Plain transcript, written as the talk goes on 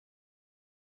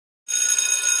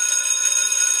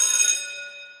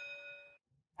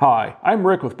Hi, I'm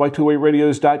Rick with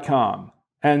Bike2Weightradios.com,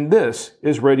 and this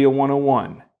is Radio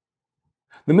 101.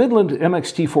 The Midland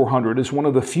MXT400 is one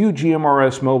of the few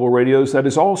GMRS mobile radios that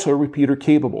is also repeater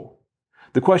capable.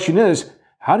 The question is,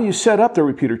 how do you set up the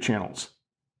repeater channels?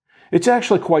 It's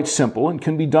actually quite simple and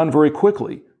can be done very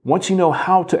quickly once you know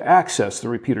how to access the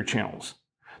repeater channels.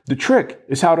 The trick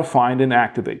is how to find and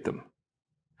activate them.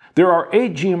 There are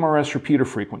 8 GMRS repeater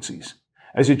frequencies.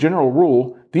 As a general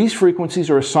rule, these frequencies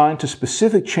are assigned to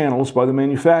specific channels by the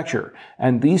manufacturer,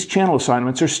 and these channel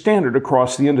assignments are standard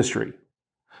across the industry.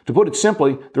 To put it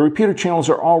simply, the repeater channels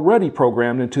are already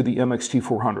programmed into the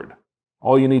MXT400.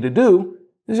 All you need to do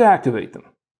is activate them.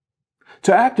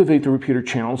 To activate the repeater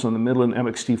channels on the Midland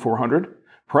MXT400,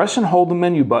 press and hold the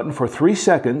menu button for 3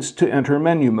 seconds to enter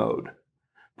menu mode.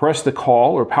 Press the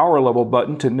call or power level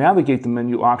button to navigate the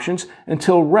menu options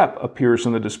until Rep appears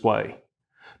on the display.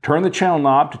 Turn the channel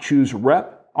knob to choose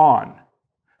Rep on.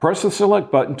 Press the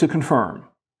select button to confirm.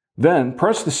 Then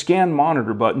press the scan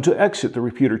monitor button to exit the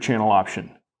repeater channel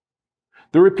option.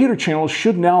 The repeater channels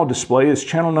should now display as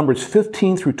channel numbers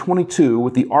 15 through 22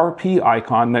 with the RP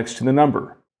icon next to the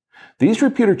number. These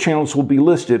repeater channels will be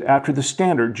listed after the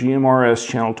standard GMRS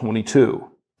channel 22.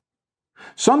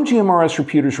 Some GMRS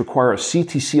repeaters require a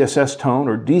CTCSS tone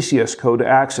or DCS code to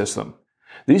access them.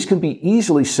 These can be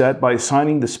easily set by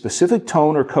assigning the specific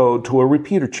tone or code to a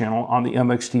repeater channel on the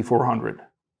MXT400.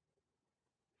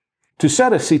 To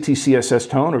set a CTCSS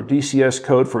tone or DCS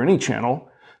code for any channel,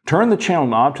 turn the channel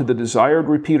knob to the desired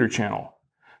repeater channel.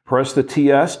 Press the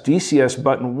TS/DCS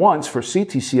button once for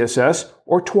CTCSS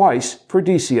or twice for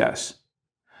DCS.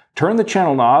 Turn the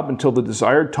channel knob until the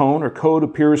desired tone or code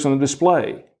appears on the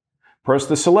display. Press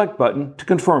the select button to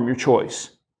confirm your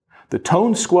choice. The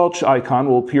tone squelch icon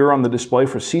will appear on the display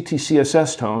for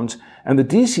CTCSS tones, and the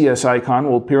DCS icon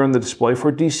will appear on the display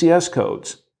for DCS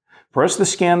codes. Press the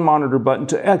scan monitor button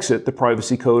to exit the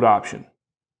privacy code option.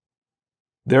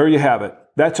 There you have it.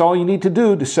 That's all you need to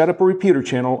do to set up a repeater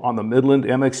channel on the Midland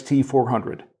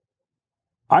MXT400.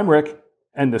 I'm Rick,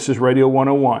 and this is Radio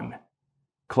 101.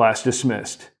 Class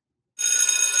dismissed.